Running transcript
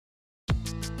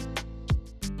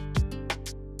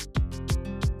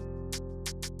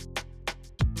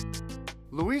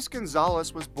Luis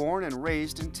Gonzalez was born and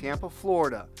raised in Tampa,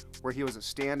 Florida, where he was a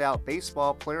standout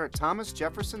baseball player at Thomas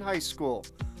Jefferson High School.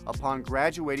 Upon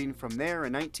graduating from there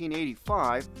in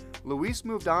 1985, Luis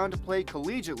moved on to play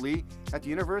collegiately at the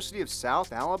University of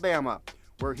South Alabama,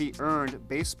 where he earned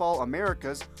Baseball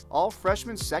America's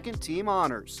All-Freshman Second-Team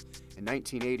honors. In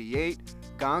 1988,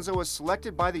 Gonzo was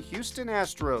selected by the Houston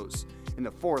Astros in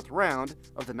the 4th round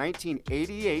of the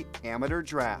 1988 amateur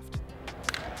draft.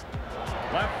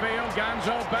 Left field,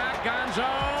 Gonzo back, Gonzo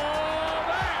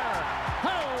there!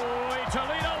 Holy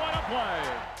Toledo, what a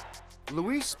play!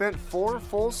 Luis spent 4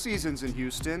 full seasons in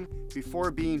Houston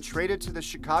before being traded to the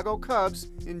Chicago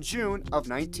Cubs in June of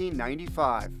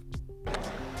 1995.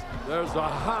 There's a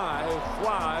high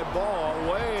fly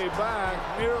ball way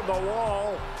back near the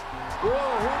wall. Whoa,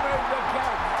 who made the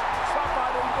catch?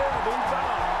 Somebody did, he's out.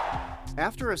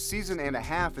 After a season and a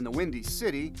half in the Windy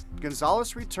City,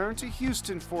 Gonzalez returned to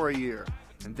Houston for a year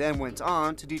and then went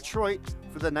on to Detroit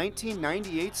for the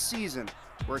 1998 season,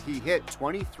 where he hit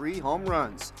 23 home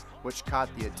runs, which caught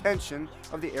the attention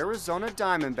of the Arizona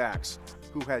Diamondbacks,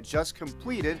 who had just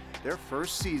completed their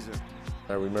first season.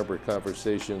 I remember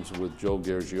conversations with Joe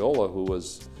Gargiola, who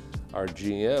was our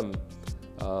GM.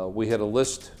 We had a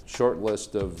short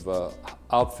list of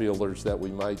outfielders that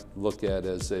we might look at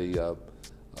as a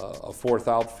 4th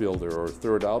outfielder or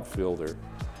 3rd outfielder.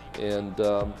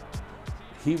 And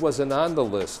he wasn't on the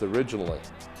list originally.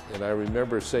 And I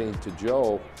remember saying to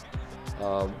Joe,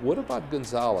 what about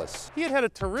Gonzalez? He had had a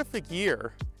terrific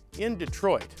year in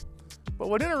Detroit, but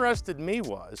what interested me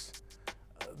was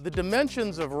the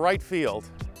dimensions of right field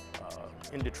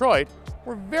in Detroit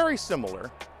were very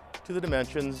similar to the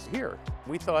dimensions here.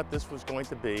 We thought this was going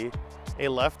to be a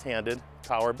left-handed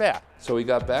power bat. So he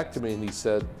got back to me and he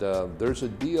said, there's a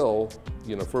deal,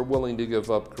 you know, if we're willing to give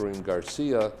up Kareem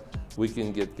Garcia, we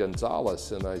can get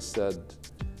Gonzalez. And I said,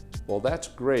 well, that's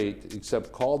great,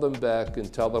 except call them back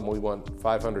and tell them we want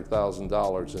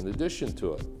 $500,000 in addition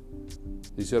to it.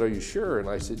 He said, are you sure? And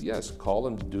I said, yes, call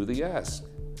them, do the ask.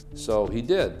 So he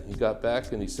did. He got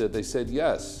back and he said, they said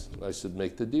yes. I said,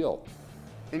 make the deal.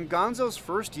 In Gonzo's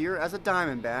first year as a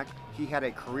Diamondback, he had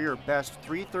a career-best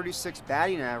 .336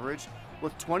 batting average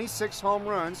with 26 home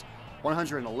runs,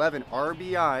 111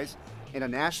 RBIs, and a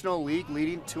National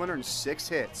League-leading 206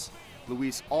 hits.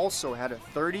 Luis also had a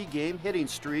 30-game hitting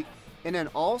streak in an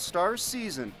all-star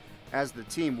season as the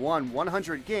team won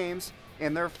 100 games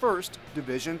and their first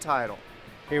division title.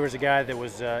 He was a guy that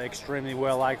was extremely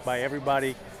well liked by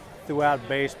everybody throughout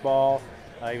baseball.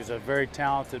 He was a very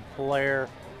talented player,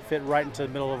 fit right into the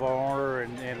middle of our order,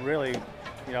 and really,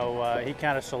 you know, he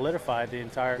kind of solidified the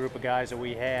entire group of guys that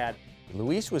we had.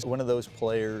 Luis was one of those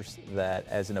players that,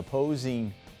 as an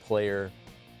opposing player,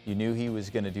 you knew he was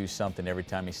going to do something every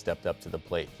time he stepped up to the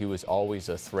plate. He was always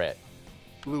a threat.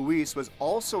 Luis was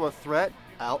also a threat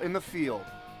out in the field.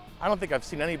 I don't think I've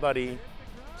seen anybody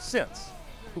since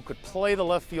who could play the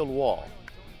left field wall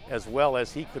as well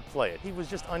as he could play it. He was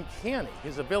just uncanny.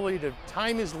 His ability to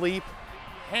time his leap,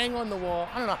 hang on the wall.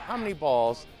 I don't know how many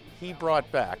balls he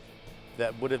brought back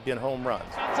that would have been home runs.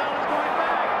 Gonzalez going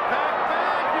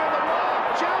back near the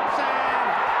wall, jumps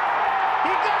and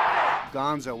he got it!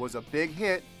 Gonzo was a big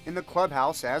hit in the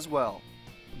clubhouse as well.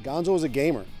 Gonzo was a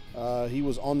gamer. He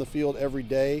was on the field every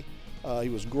day. He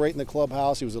was great in the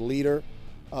clubhouse. He was a leader.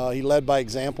 He led by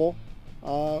example,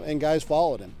 and guys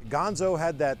followed him. Gonzo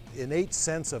had that innate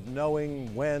sense of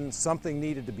knowing when something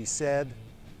needed to be said,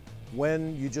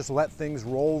 when you just let things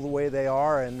roll the way they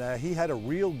are, and he had a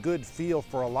real good feel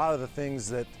for a lot of the things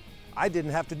that I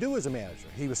didn't have to do as a manager.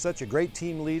 He was such a great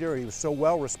team leader. He was so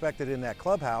well respected in that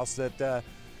clubhouse that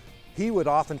he would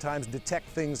oftentimes detect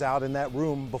things out in that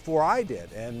room before I did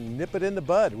and nip it in the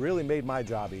bud. Really made my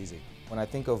job easy. When I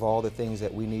think of all the things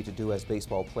that we need to do as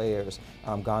baseball players,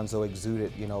 Gonzo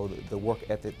exuded, you know, the work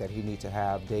ethic that he needed to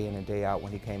have day in and day out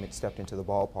when he came and stepped into the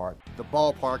ballpark. The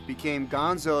ballpark became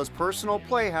Gonzo's personal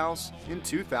playhouse in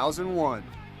 2001.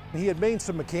 He had made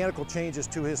some mechanical changes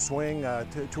to his swing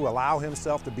to allow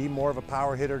himself to be more of a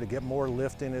power hitter, to get more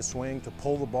lift in his swing, to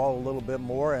pull the ball a little bit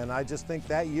more, and I just think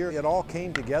that year it all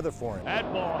came together for him. That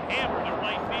ball hammered to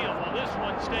right field. Will this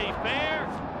one stay fair?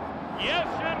 Yes,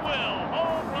 it will.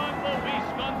 Home run, Luis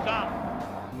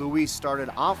Gonzalez. Luis started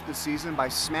off the season by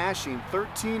smashing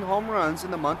 13 home runs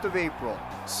in the month of April,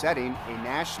 setting a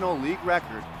National League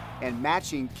record and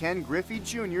matching Ken Griffey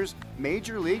Jr.'s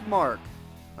Major League mark.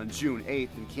 On June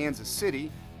 8th in Kansas City,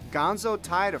 Gonzo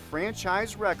tied a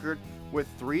franchise record with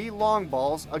 3 long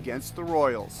balls against the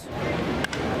Royals.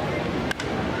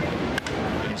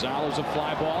 Gonzalez a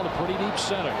fly ball to pretty deep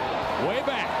center. Way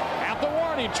back at the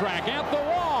warning track, at the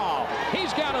wall.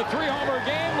 He's got a 3-homer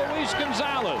game, Luis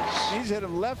Gonzalez. He's hit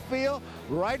him left field,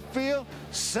 right field,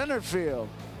 center field.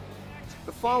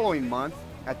 The following month,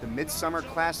 at the Midsummer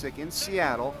Classic in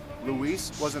Seattle,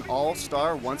 Luis was an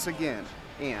all-star once again,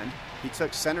 and he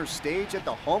took center stage at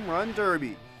the Home Run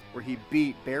Derby, where he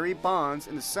beat Barry Bonds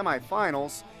in the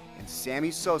semifinals and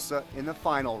Sammy Sosa in the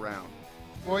final round.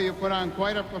 Boy, you put on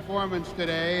quite a performance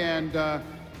today, and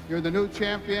you're the new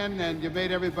champion, and you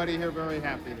made everybody here very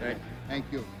happy today. Thank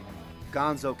you.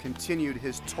 Gonzo continued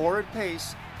his torrid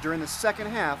pace during the second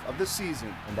half of the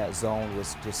season. And that zone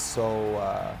was just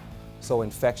so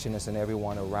infectious, and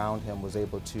everyone around him was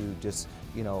able to just,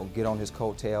 you know, get on his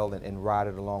coattail and ride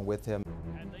it along with him.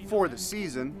 For the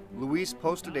season, Luis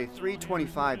posted a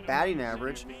 .325 batting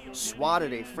average,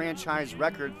 swatted a franchise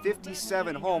record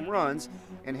 57 home runs,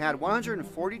 and had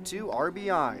 142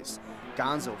 RBIs.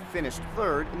 Gonzo finished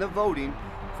third in the voting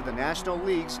for the National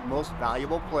League's most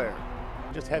valuable player.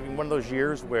 Just having one of those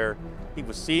years where he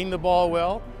was seeing the ball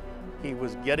well, he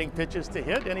was getting pitches to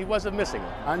hit, and he wasn't missing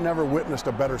them. I never witnessed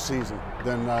a better season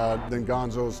than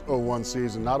Gonzo's 01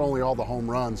 season. Not only all the home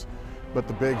runs, but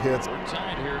the big hits. We're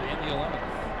tied here in the 11th.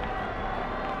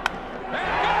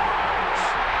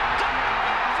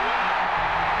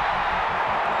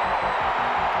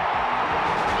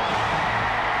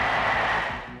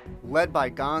 Led by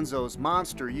Gonzo's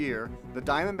monster year, the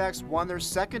Diamondbacks won their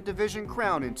second division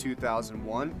crown in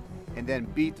 2001 and then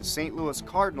beat the St. Louis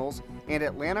Cardinals and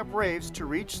Atlanta Braves to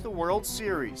reach the World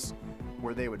Series,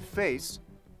 where they would face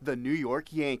the New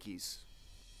York Yankees.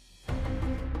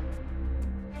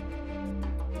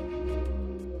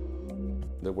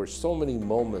 There were so many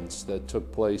moments that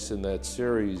took place in that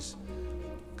series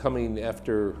coming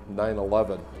after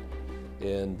 9/11,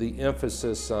 and the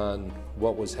emphasis on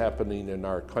what was happening in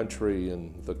our country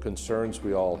and the concerns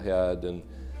we all had, and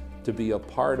to be a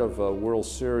part of a World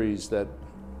Series that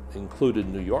included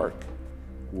New York,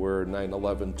 where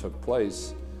 9/11 took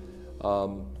place,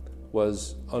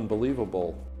 was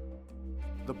unbelievable.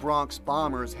 The Bronx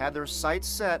Bombers had their sights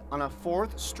set on a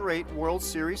fourth straight World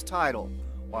Series title,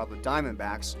 while the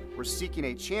Diamondbacks were seeking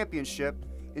a championship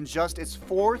in just its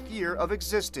fourth year of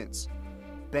existence.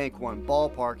 Bank One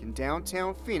Ballpark in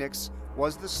downtown Phoenix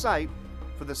was the site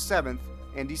for the seventh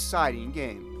and deciding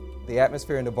game. The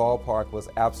atmosphere in the ballpark was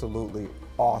absolutely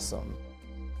awesome.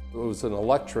 It was an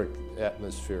electric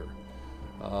atmosphere.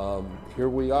 Here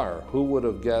we are. Who would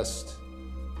have guessed,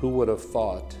 who would have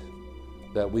thought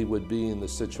that we would be in the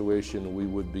situation we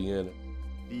would be in?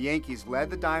 The Yankees led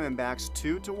the Diamondbacks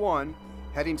 2-1,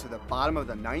 heading to the bottom of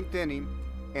the ninth inning,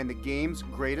 and the game's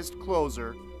greatest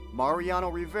closer, Mariano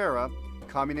Rivera,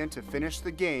 coming in to finish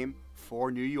the game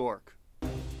for New York.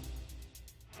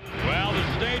 Well, the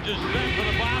stage is set for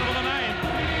the bottom of the ninth.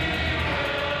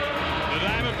 The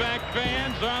Diamondback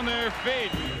fans on their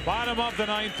feet. Bottom of the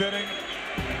ninth inning.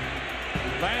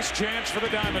 Last chance for the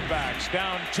Diamondbacks,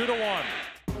 down 2-1.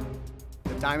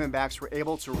 The Diamondbacks were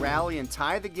able to rally and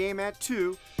tie the game at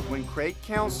 2 when Craig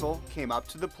Counsell came up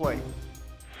to the plate.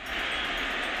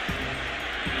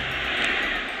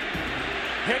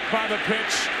 Hit by the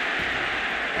pitch,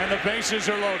 and the bases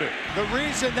are loaded. The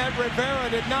reason that Rivera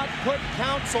did not put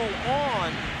Counsell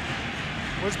on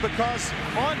was because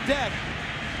on deck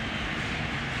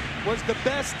was the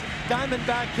best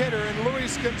Diamondback hitter in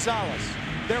Luis Gonzalez,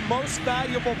 their most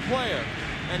valuable player.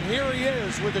 And here he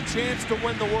is with a chance to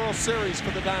win the World Series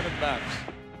for the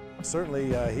Diamondbacks.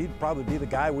 Certainly, he'd probably be the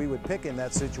guy we would pick in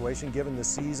that situation, given the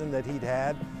season that he'd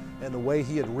had and the way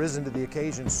he had risen to the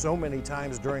occasion so many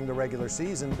times during the regular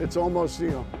season. It's almost, you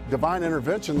know, divine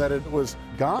intervention that it was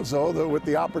Gonzo with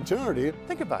the opportunity.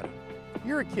 Think about it.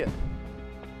 You're a kid.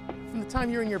 From the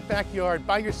time you're in your backyard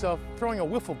by yourself throwing a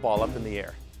wiffle ball up in the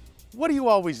air, what do you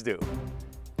always do?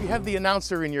 You have the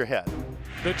announcer in your head.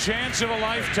 The chance of a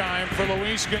lifetime for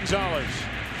Luis Gonzalez.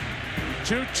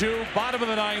 2-2, bottom of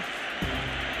the ninth.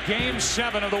 Game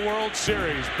 7 of the World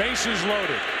Series. Bases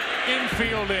loaded.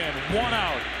 Infield in. 1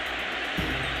 out.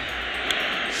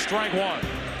 Strike 1.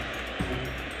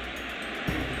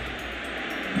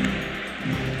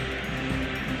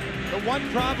 The one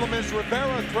problem is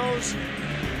Rivera throws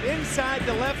inside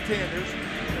the left-handers,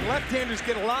 and left-handers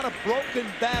get a lot of broken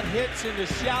bat hits in the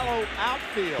shallow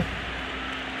outfield,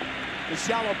 the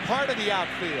shallow part of the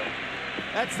outfield.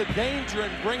 That's the danger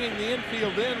in bringing the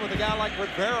infield in with a guy like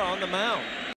Rivera on the mound.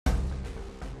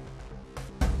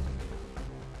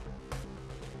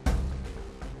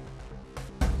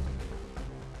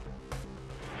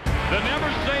 The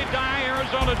never say die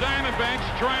Arizona Diamondbacks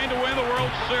trying to win the World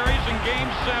Series in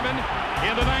Game 7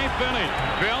 in the 9th inning.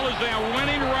 Bill is a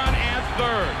winning run at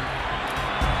third.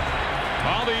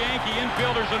 All the Yankee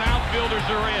infielders and outfielders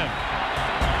are in.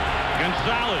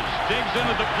 Gonzalez digs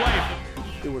into the plate.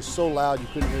 It was so loud you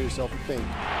couldn't hear yourself think.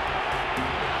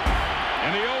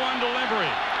 And the 0-1 delivery.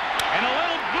 And a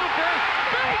little blooper.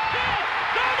 Base hit!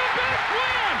 Diamondbacks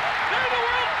win! They're the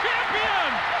world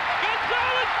champions!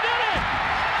 Gonzalez did it!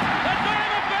 The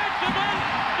Diamondbacks have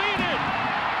unseated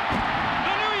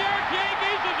the New York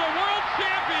Yankees as the world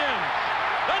champions!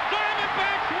 The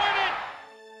Diamondbacks win it!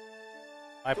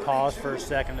 I paused for a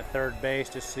second at third base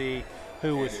to see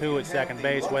who was who at second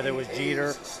base, whether it was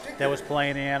Jeter that was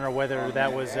playing in or whether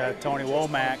that was Tony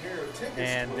Womack.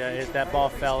 And as that ball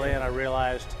fell in, I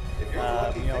realized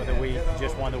that we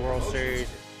just won the World Series.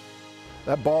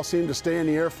 That ball seemed to stay in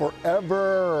the air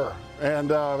forever,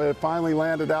 and it finally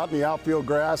landed out in the outfield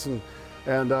grass and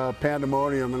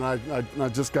pandemonium, and I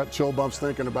just got chill bumps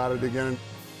thinking about it again.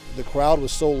 The crowd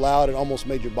was so loud it almost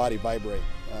made your body vibrate.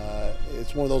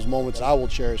 It's one of those moments I will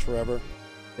cherish forever.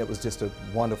 It was just a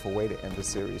wonderful way to end the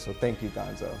series, so thank you,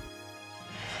 Gonzo.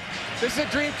 This is a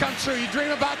dream come true. You dream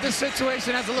about this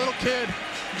situation as a little kid,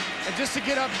 and just to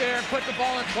get up there and put the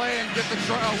ball in play and get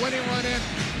the winning run in,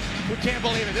 we can't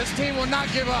believe it. This team will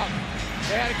not give up.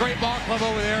 They had a great ball club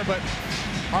over there, but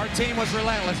our team was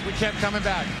relentless. We kept coming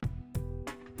back.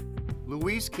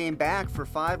 Luis came back for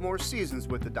 5 more seasons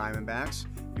with the Diamondbacks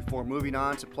before moving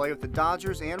on to play with the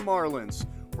Dodgers and Marlins,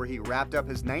 where he wrapped up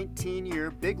his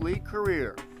 19-year big league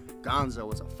career. Gonzo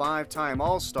was a 5-time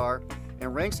All-Star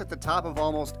and ranks at the top of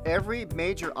almost every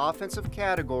major offensive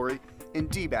category in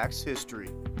D-backs history.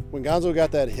 When Gonzo got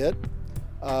that hit,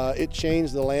 it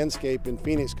changed the landscape in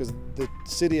Phoenix because the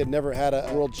city had never had a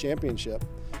world championship.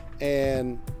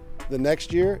 And the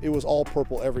next year, it was all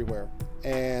purple everywhere.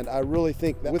 And I really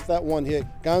think that with that one hit,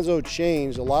 Gonzo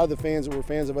changed a lot of the fans that were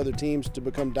fans of other teams to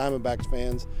become Diamondbacks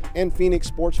fans and Phoenix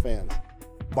sports fans.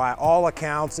 By all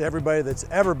accounts, everybody that's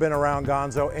ever been around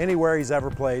Gonzo, anywhere he's ever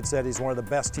played, said he's one of the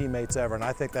best teammates ever. And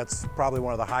I think that's probably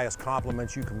one of the highest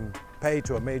compliments you can pay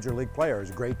to a major league player. He's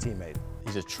a great teammate.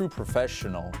 He's a true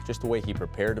professional, just the way he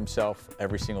prepared himself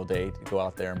every single day to go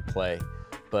out there and play.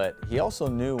 But he also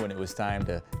knew when it was time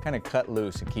to kind of cut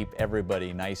loose and keep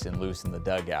everybody nice and loose in the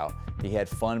dugout. He had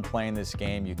fun playing this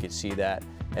game. You could see that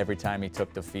every time he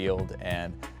took the field,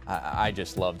 and I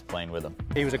just loved playing with him.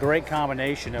 He was a great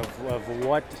combination of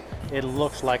what it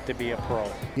looks like to be a pro.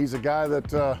 He's a guy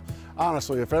that,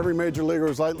 honestly, if every major leaguer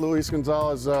was like Luis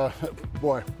Gonzalez,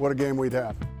 boy, what a game we'd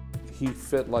have. He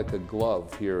fit like a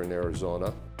glove here in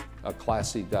Arizona, a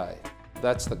classy guy.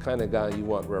 That's the kind of guy you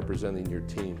want representing your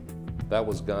team. That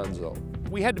was Gonzo.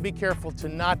 We had to be careful to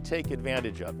not take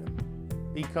advantage of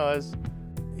him because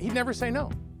he'd never say no.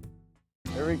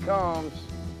 Here he comes.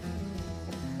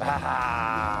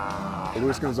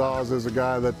 Luis Gonzalez is a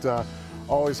guy that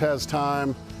always has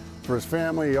time for his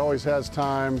family. He always has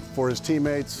time for his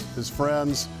teammates, his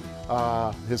friends,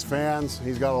 his fans.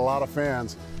 He's got a lot of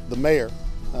fans. The mayor,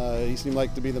 he seemed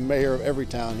like to be the mayor of every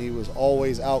town. He was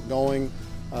always outgoing,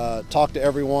 talked to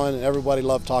everyone, and everybody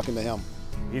loved talking to him.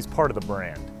 He's part of the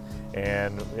brand,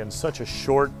 and in such a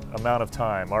short amount of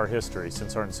time, our history,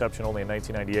 since our inception only in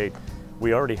 1998,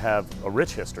 we already have a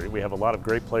rich history. We have a lot of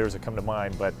great players that come to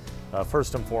mind, but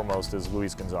first and foremost is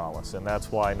Luis Gonzalez, and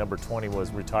that's why number 20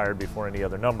 was retired before any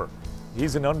other number.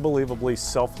 He's an unbelievably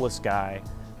selfless guy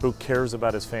who cares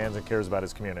about his fans and cares about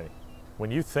his community.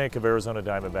 When you think of Arizona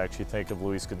Diamondbacks, you think of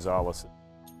Luis Gonzalez.